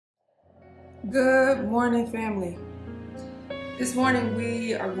Good morning, family. This morning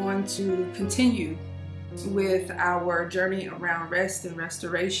we are going to continue with our journey around rest and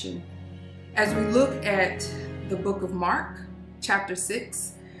restoration as we look at the book of Mark, chapter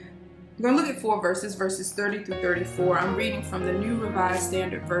 6. We're going to look at 4 verses 30 through 34. I'm reading from the New Revised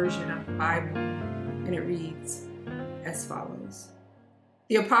Standard Version of the Bible, and it reads as follows.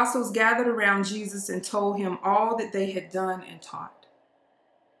 The apostles gathered around Jesus and told him all that they had done and taught.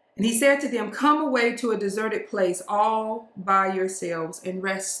 And he said to them, "Come away to a deserted place all by yourselves and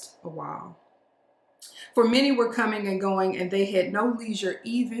rest a while." For many were coming and going, and they had no leisure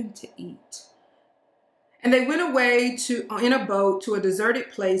even to eat. And they went away in a boat to a deserted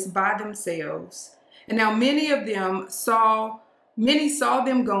place by themselves. And now many saw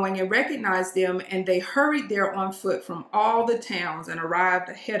them going and recognized them, and they hurried there on foot from all the towns and arrived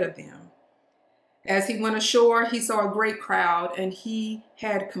ahead of them. As he went ashore, he saw a great crowd, and he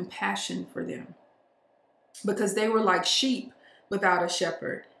had compassion for them, because they were like sheep without a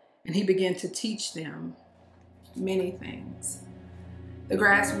shepherd, and he began to teach them many things. The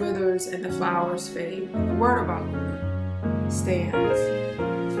grass withers and the flowers fade, but the word of our Lord stands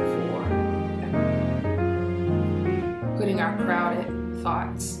forever. Putting our crowded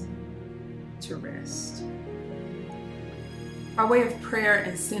thoughts to rest. By way of prayer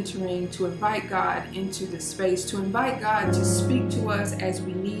and centering, to invite God into the space, to invite God to speak to us as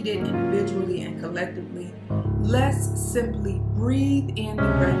we need it individually and collectively, let's simply breathe in the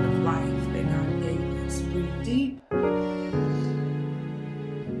breath of life that God gave us. Breathe deep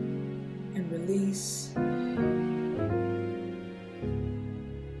and release.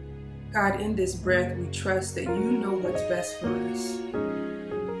 God, in this breath, we trust that you know what's best for us,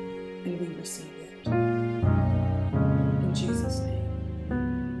 and we receive it. In Jesus'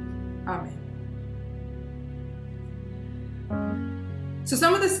 name, amen. So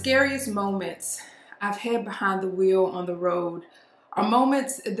some of the scariest moments I've had behind the wheel on the road are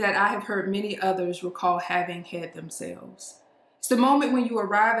moments that I have heard many others recall having had themselves. It's the moment when you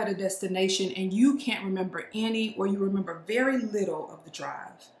arrive at a destination and you can't remember any, or you remember very little of the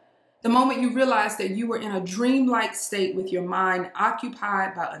drive. The moment you realize that you were in a dreamlike state with your mind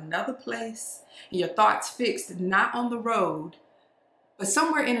occupied by another place and your thoughts fixed not on the road, but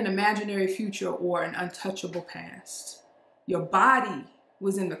somewhere in an imaginary future or an untouchable past. Your body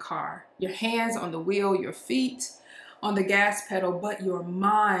was in the car, your hands on the wheel, your feet on the gas pedal, but your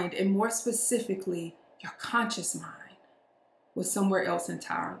mind, and more specifically, your conscious mind, was somewhere else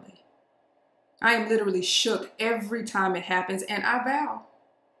entirely. I am literally shook every time it happens, and I vow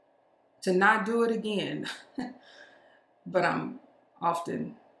to not do it again, but I'm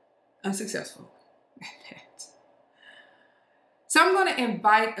often unsuccessful at that. So I'm going to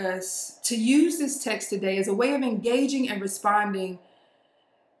invite us to use this text today as a way of engaging and responding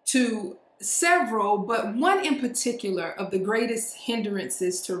to several, but one in particular, of the greatest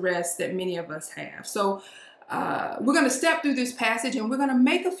hindrances to rest that many of us have. So we're going to step through this passage, and we're going to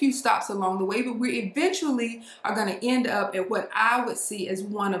make a few stops along the way, but we eventually are going to end up at what I would see as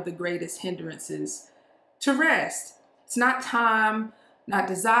one of the greatest hindrances to rest. It's not time, not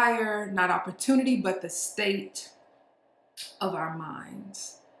desire, not opportunity, but the state of our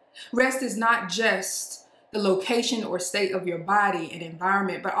minds. Rest is not just the location or state of your body and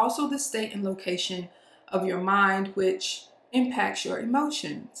environment, but also the state and location of your mind, which impacts your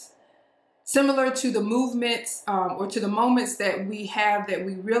emotions. Similar to the movements or to the moments that we have that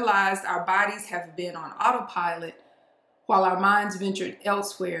we realized our bodies have been on autopilot while our minds ventured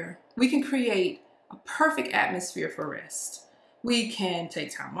elsewhere, we can create a perfect atmosphere for rest. We can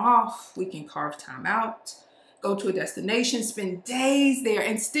take time off, we can carve time out, go to a destination, spend days there,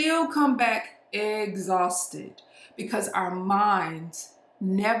 and still come back exhausted because our minds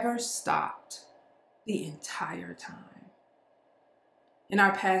never stopped the entire time. In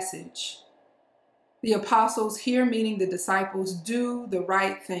our passage, the apostles, here meaning the disciples, do the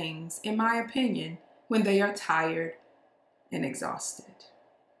right things, in my opinion, when they are tired and exhausted.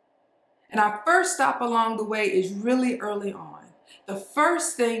 And our first stop along the way is really early on. The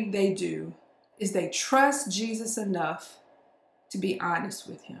first thing they do is they trust Jesus enough to be honest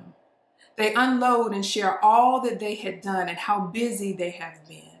with him. They unload and share all that they had done and how busy they have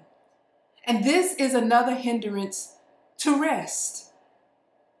been. And this is another hindrance to rest.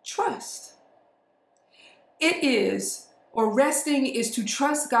 Trust. It is, or resting is to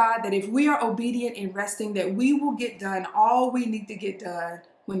trust God that if we are obedient in resting, that we will get done all we need to get done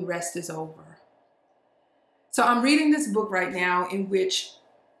when rest is over. So I'm reading this book right now in which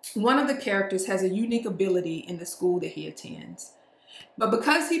one of the characters has a unique ability in the school that he attends. But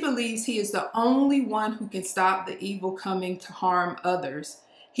because he believes he is the only one who can stop the evil coming to harm others,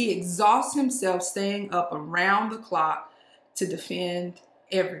 He exhausts himself staying up around the clock to defend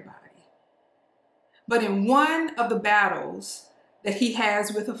everybody. But in one of the battles that he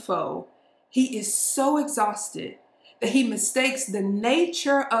has with a foe, he is so exhausted that he mistakes the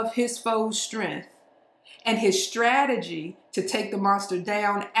nature of his foe's strength, and his strategy to take the monster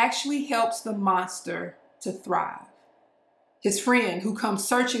down actually helps the monster to thrive. His friend who comes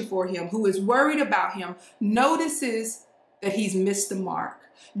searching for him, who is worried about him, notices that he's missed the mark,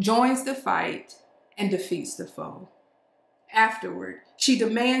 joins the fight, and defeats the foe. Afterward, she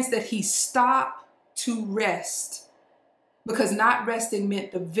demands that he stop to rest, because not resting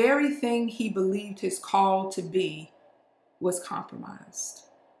meant the very thing he believed his call to be was compromised.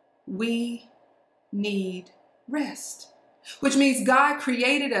 We need rest, which means God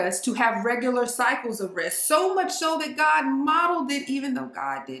created us to have regular cycles of rest, so much so that God modeled it even though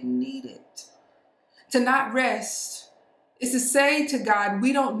God didn't need it. To not rest is to say to God,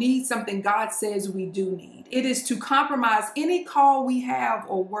 we don't need something God says we do need. It is to compromise any call we have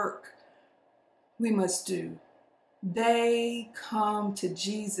or work we must do. They come to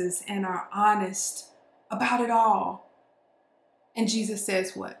Jesus and are honest about it all. And Jesus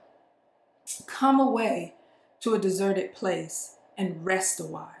says what? Come away to a deserted place and rest a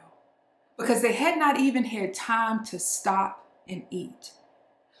while, because they had not even had time to stop and eat.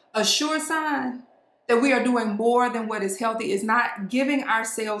 A sure sign that we are doing more than what is healthy is not giving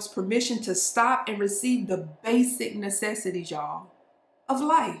ourselves permission to stop and receive the basic necessities, y'all, of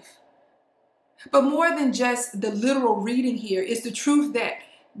life. But more than just the literal reading here is the truth that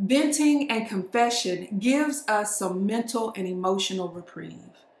venting and confession gives us some mental and emotional reprieve.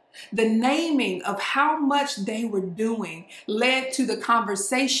 The naming of how much they were doing led to the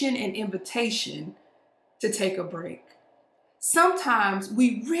conversation and invitation to take a break. Sometimes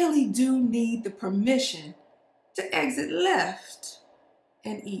we really do need the permission to exit left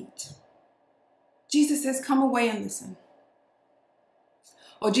and eat. Jesus says, come away and listen.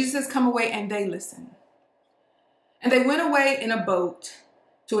 Or Jesus says, come away, and they listen. And they went away in a boat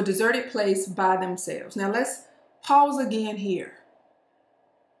to a deserted place by themselves. Now let's pause again here,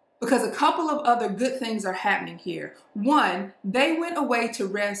 because a couple of other good things are happening here. One, they went away to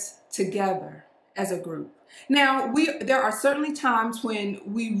rest together as a group. Now, there are certainly times when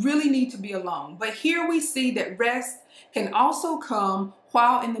we really need to be alone, but here we see that rest can also come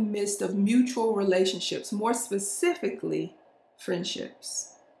while in the midst of mutual relationships, more specifically, friendships.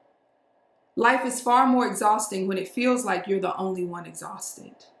 Life is far more exhausting when it feels like you're the only one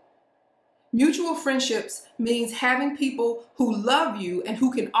exhausted. Mutual friendships means having people who love you and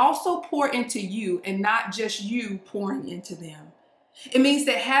who can also pour into you, and not just you pouring into them. It means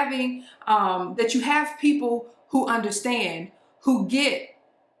that that you have people who understand, who get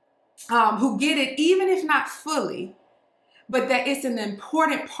it, even if not fully, but that it's an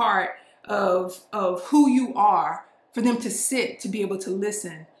important part of who you are for them to sit, to be able to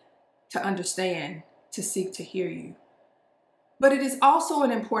listen, to understand, to seek to hear you. But it is also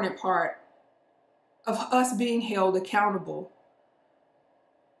an important part of us being held accountable.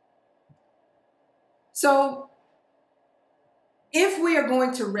 So if we are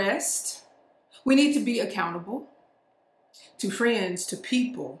going to rest, we need to be accountable to friends, to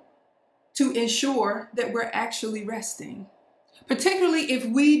people, to ensure that we're actually resting, particularly if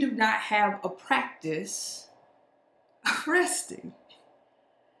we do not have a practice of resting.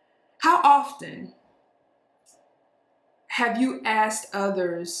 How often have you asked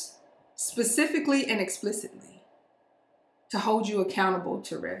others specifically and explicitly to hold you accountable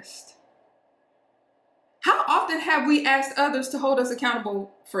to rest? How often have we asked others to hold us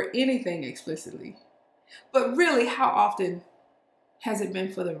accountable for anything explicitly? But really, how often has it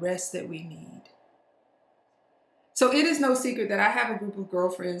been for the rest that we need? So it is no secret that I have a group of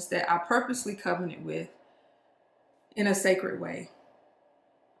girlfriends that I purposely covenant with in a sacred way.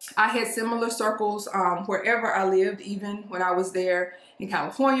 I had similar circles wherever I lived, even when I was there in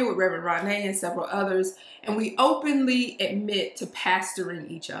California with Reverend Ronay and several others, and we openly admit to pastoring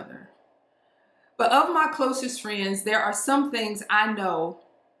each other. But of my closest friends, there are some things I know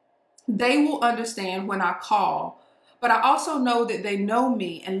they will understand when I call, but I also know that they know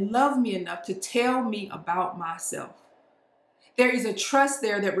me and love me enough to tell me about myself. There is a trust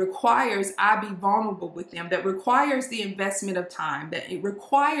there that requires I be vulnerable with them, that requires the investment of time, that it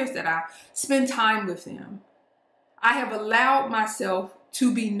requires that I spend time with them. I have allowed myself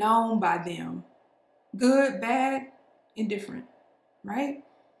to be known by them, good, bad, indifferent, right?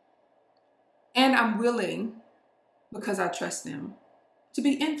 And I'm willing, because I trust them, to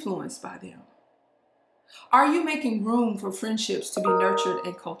be influenced by them. Are you making room for friendships to be nurtured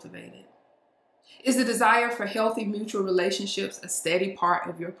and cultivated? Is the desire for healthy mutual relationships a steady part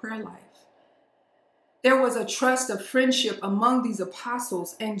of your prayer life? There was a trust of friendship among these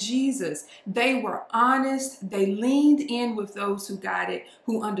apostles and Jesus. They were honest. They leaned in with those who got it,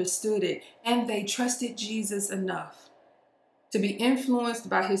 who understood it, and they trusted Jesus enough to be influenced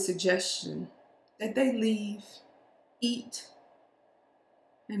by his suggestion that they leave, eat,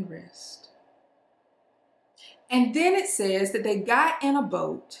 and rest. And then it says that they got in a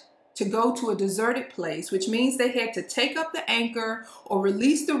boat to go to a deserted place, which means they had to take up the anchor or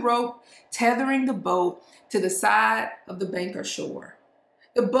release the rope tethering the boat to the side of the bank or shore.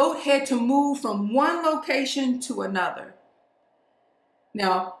 The boat had to move from one location to another.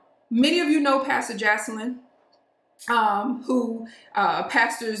 Now, many of you know Pastor Jocelyn, who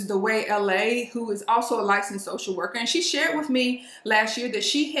pastors The Way LA, who is also a licensed social worker. And she shared with me last year that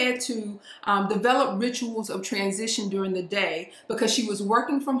she had to develop rituals of transition during the day because she was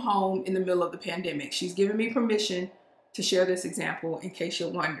working from home in the middle of the pandemic. She's given me permission to share this example in case you're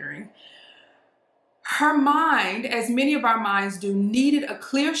wondering. Her mind, as many of our minds do, needed a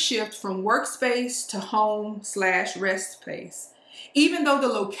clear shift from workspace to home/rest space, even though the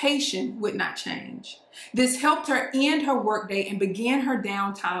location would not change. This helped her end her workday and begin her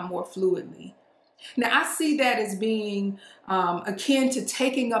downtime more fluidly. Now, I see that as being akin to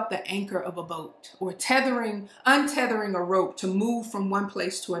taking up the anchor of a boat or untethering a rope to move from one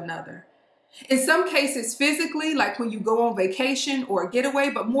place to another. In some cases, physically, like when you go on vacation or a getaway,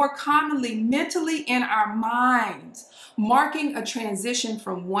 but more commonly, mentally in our minds, marking a transition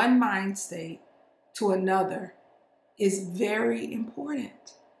from one mind state to another is very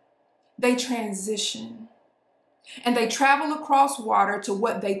important. They transition and they travel across water to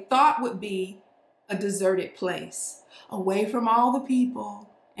what they thought would be a deserted place, away from all the people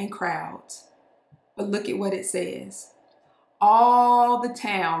and crowds. But look at what it says. All the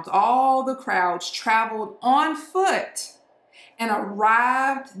towns, all the crowds traveled on foot and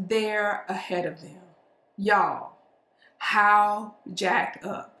arrived there ahead of them. Y'all, how jacked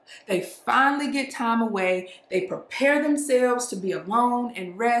up. They finally get time away. They prepare themselves to be alone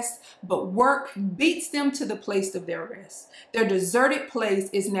and rest, but work beats them to the place of their rest. Their deserted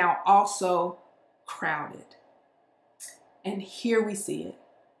place is now also crowded. And here we see it.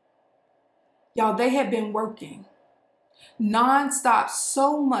 Y'all, they had been working nonstop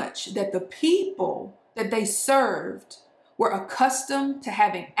so much that the people that they served were accustomed to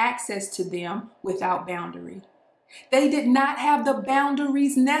having access to them without boundary. They did not have the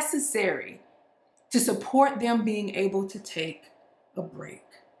boundaries necessary to support them being able to take a break.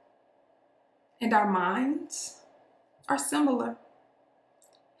 And our minds are similar.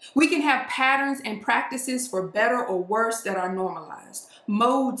 We can have patterns and practices for better or worse that are normalized,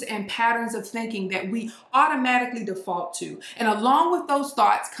 modes and patterns of thinking that we automatically default to. And along with those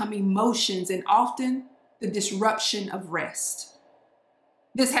thoughts come emotions and often the disruption of rest.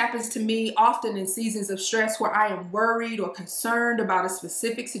 This happens to me often in seasons of stress where I am worried or concerned about a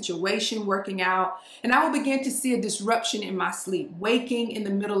specific situation working out, and I will begin to see a disruption in my sleep, waking in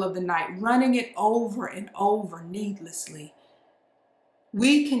the middle of the night, running it over and over needlessly.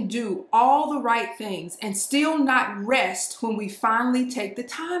 We can do all the right things and still not rest when we finally take the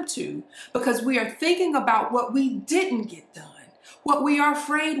time to, because we are thinking about what we didn't get done, what we are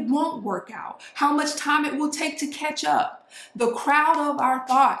afraid won't work out, how much time it will take to catch up. The crowd of our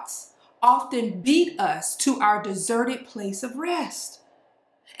thoughts often beat us to our deserted place of rest.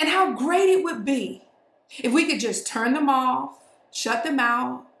 And how great it would be if we could just turn them off, shut them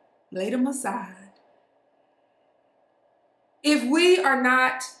out, lay them aside. If we are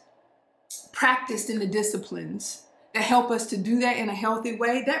not practiced in the disciplines that help us to do that in a healthy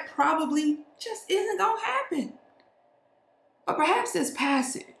way, that probably just isn't going to happen. But perhaps this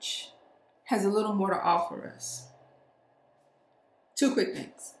passage has a little more to offer us. Two quick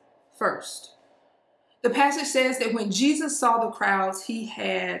things. First, the passage says that when Jesus saw the crowds, he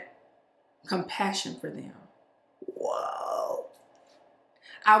had compassion for them. Whoa.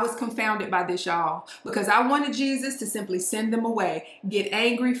 I was confounded by this, y'all, because I wanted Jesus to simply send them away, get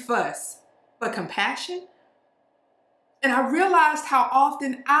angry, fuss, but compassion? And I realized how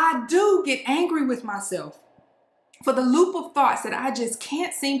often I do get angry with myself for the loop of thoughts that I just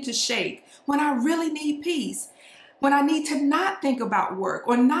can't seem to shake when I really need peace, when I need to not think about work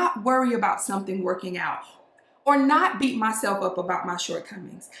or not worry about something working out or not beat myself up about my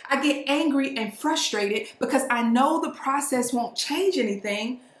shortcomings. I get angry and frustrated because I know the process won't change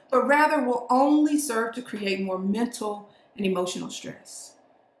anything, but rather will only serve to create more mental and emotional stress.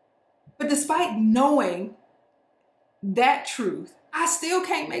 But despite knowing that truth, I still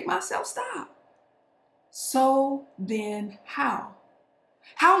can't make myself stop. So then how?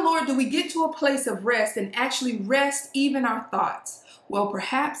 How, Lord, do we get to a place of rest and actually rest even our thoughts? Well,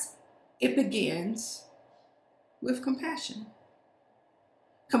 perhaps it begins with compassion.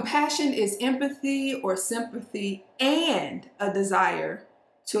 Compassion is empathy or sympathy and a desire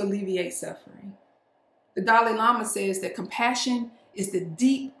to alleviate suffering. The Dalai Lama says that compassion is the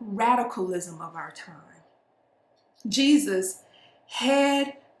deep radicalism of our time. Jesus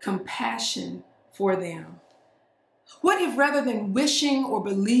had compassion for them. What if rather than wishing or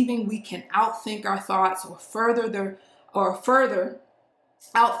believing we can outthink our thoughts or further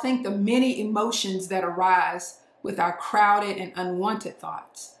outthink the many emotions that arise with our crowded and unwanted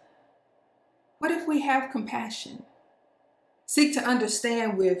thoughts? What if we have compassion? Seek to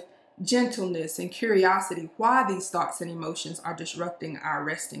understand with gentleness and curiosity why these thoughts and emotions are disrupting our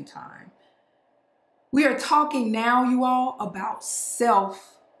resting time. We are talking now, you all, about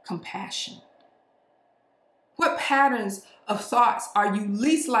self-compassion. What patterns of thoughts are you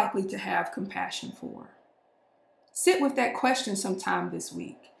least likely to have compassion for? Sit with that question sometime this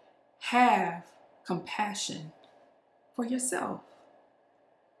week. Have compassion for yourself.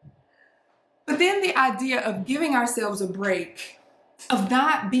 But then the idea of giving ourselves a break, of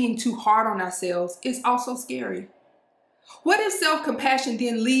not being too hard on ourselves, is also scary. What if self-compassion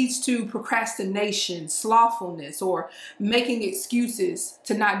then leads to procrastination, slothfulness, or making excuses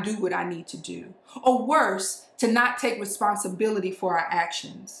to not do what I need to do? Or worse, to not take responsibility for our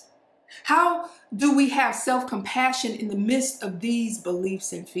actions? How do we have self-compassion in the midst of these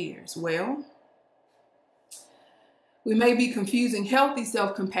beliefs and fears? Well, we may be confusing healthy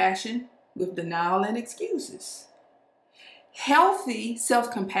self-compassion with denial and excuses. Healthy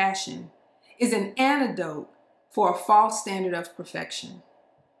self-compassion is an antidote for a false standard of perfection.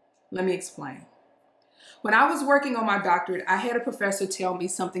 Let me explain. When I was working on my doctorate, I had a professor tell me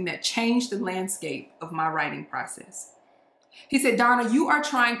something that changed the landscape of my writing process. He said, Donna, you are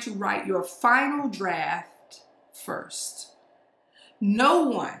trying to write your final draft first. No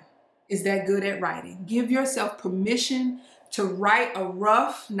one is that good at writing. Give yourself permission to write a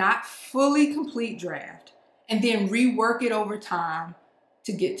rough, not fully complete draft, and then rework it over time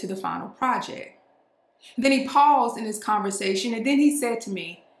to get to the final project. Then he paused in his conversation, and then he said to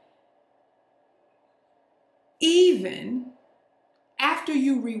me, even after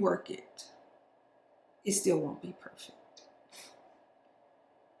you rework it, it still won't be perfect.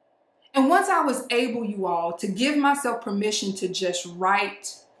 And once I was able, you all, to give myself permission to just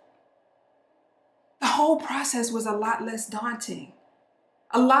write, the whole process was a lot less daunting,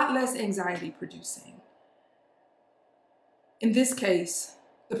 a lot less anxiety producing. In this case,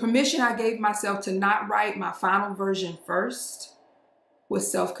 the permission I gave myself to not write my final version first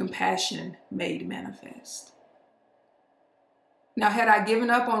was self-compassion made manifest. Now, had I given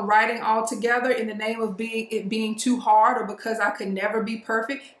up on writing altogether in the name of it being too hard or because I could never be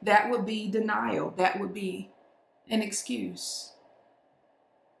perfect, that would be denial. That would be an excuse.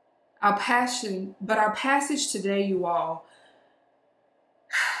 Our passage today, you all,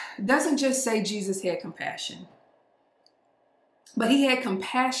 doesn't just say Jesus had compassion, but he had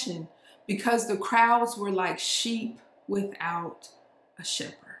compassion because the crowds were like sheep without a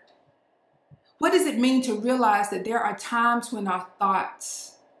shepherd. What does it mean to realize that there are times when our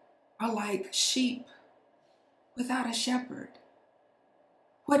thoughts are like sheep without a shepherd?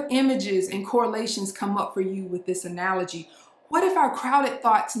 What images and correlations come up for you with this analogy? What if our crowded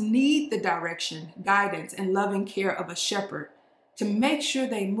thoughts need the direction, guidance, and loving care of a shepherd to make sure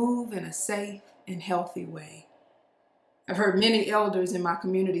they move in a safe and healthy way? I've heard many elders in my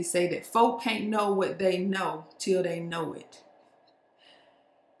community say that folk can't know what they know till they know it.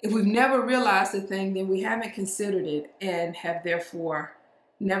 If we've never realized a thing, then we haven't considered it and have therefore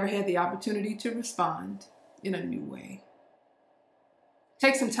never had the opportunity to respond in a new way.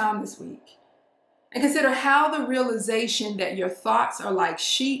 Take some time this week and consider how the realization that your thoughts are like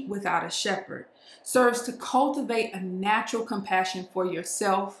sheep without a shepherd serves to cultivate a natural compassion for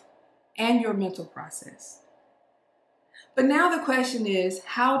yourself and your mental process. But now the question is,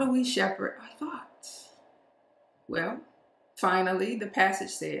 how do we shepherd our thoughts? Well, finally, the passage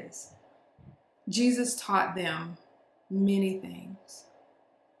says, Jesus taught them many things.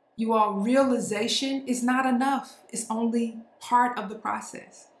 You all, realization is not enough. It's only part of the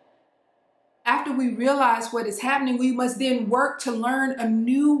process. After we realize what is happening, we must then work to learn a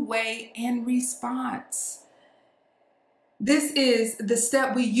new way and response. This is the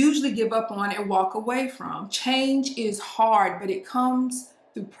step we usually give up on and walk away from. Change is hard, but it comes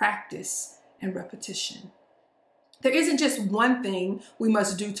through practice and repetition. There isn't just one thing we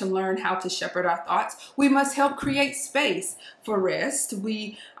must do to learn how to shepherd our thoughts. We must help create space for rest.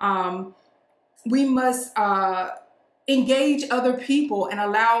 We must engage other people and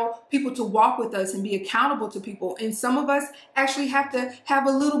allow people to walk with us and be accountable to people. And some of us actually have to have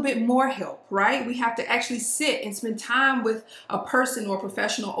a little bit more help, right? We have to actually sit and spend time with a person or a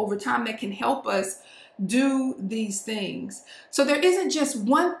professional over time that can help us do these things. So there isn't just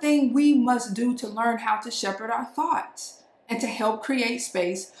one thing we must do to learn how to shepherd our thoughts and to help create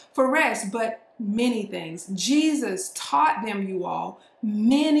space for rest, but many things. Jesus taught them, you all,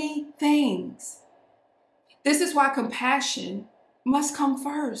 many things. This is why compassion must come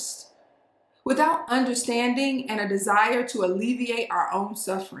first. Without understanding and a desire to alleviate our own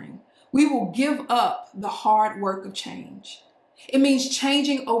suffering, we will give up the hard work of change. It means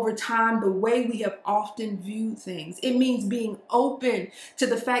changing over time the way we have often viewed things. It means being open to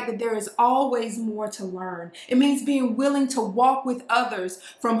the fact that there is always more to learn. It means being willing to walk with others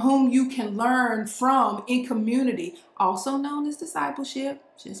from whom you can learn from in community, also known as discipleship,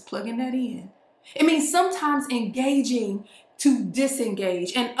 just plugging that in. It means sometimes engaging to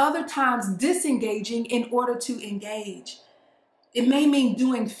disengage and other times disengaging in order to engage. It may mean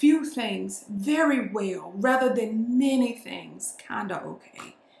doing few things very well rather than many things kind of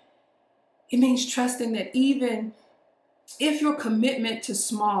okay. It means trusting that even if your commitment to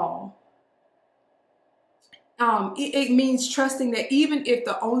small, it means trusting that even if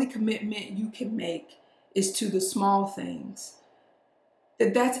the only commitment you can make is to the small things,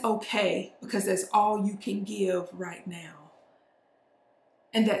 that's okay because that's all you can give right now.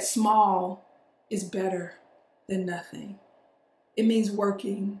 And that small is better than nothing. It means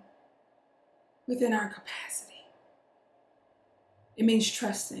working within our capacity. It means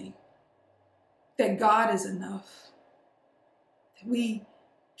trusting that God is enough, that we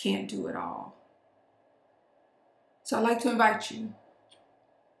can't do it all. So I'd like to invite you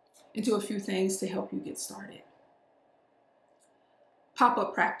into a few things to help you get started.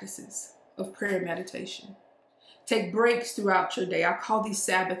 Pop-up practices of prayer and meditation. Take breaks throughout your day. I call these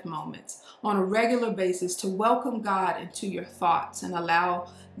Sabbath moments on a regular basis to welcome God into your thoughts and allow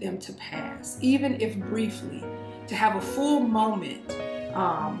them to pass, even if briefly, to have a full moment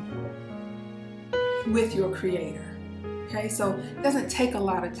with your Creator. Okay, so it doesn't take a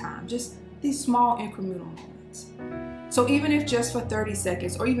lot of time, just these small incremental moments. So even if just for 30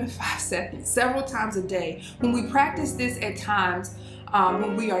 seconds or even 5 seconds, several times a day, when we practice this at times,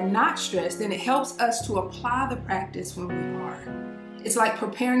 when we are not stressed, then it helps us to apply the practice when we are. It's like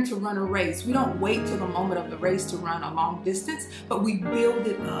preparing to run a race. We don't wait till the moment of the race to run a long distance, but we build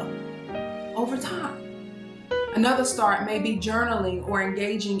it up over time. Another start may be journaling or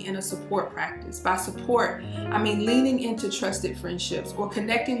engaging in a support practice. By support, I mean leaning into trusted friendships or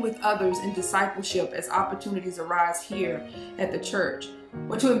connecting with others in discipleship as opportunities arise here at the church,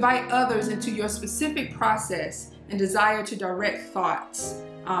 or to invite others into your specific process and desire to direct thoughts,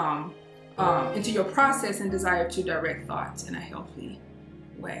 into your process and desire to direct thoughts in a healthy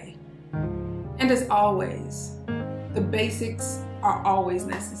way. And as always, the basics are always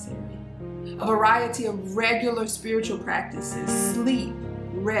necessary. A variety of regular spiritual practices, sleep,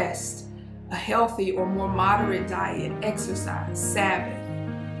 rest, a healthy or more moderate diet, exercise, Sabbath.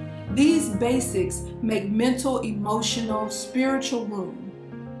 These basics make mental, emotional, spiritual room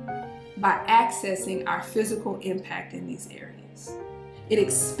by accessing our physical impact in these areas. It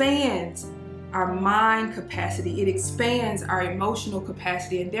expands our mind capacity, it expands our emotional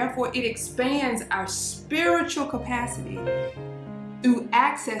capacity, and therefore it expands our spiritual capacity through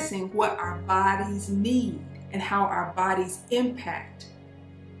accessing what our bodies need and how our bodies impact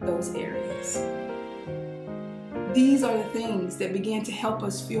those areas. These are the things that begin to help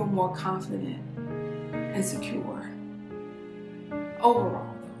us feel more confident and secure. Overall,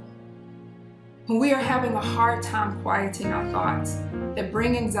 when we are having a hard time quieting our thoughts that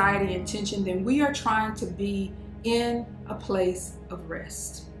bring anxiety and tension, then we are trying to be in a place of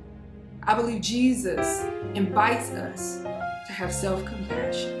rest. I believe Jesus invites us to have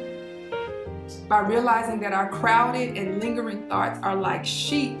self-compassion by realizing that our crowded and lingering thoughts are like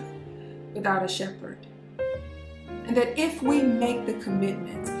sheep without a shepherd. And that if we make the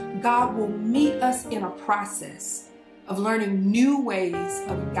commitment, God will meet us in a process of learning new ways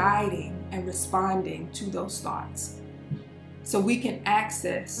of guiding and responding to those thoughts so we can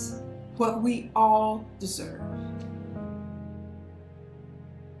access what we all deserve: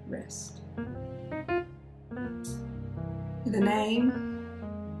 rest. In the name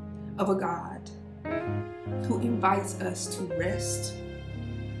of a God who invites us to rest,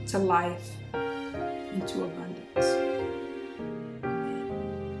 to life, and to abundance.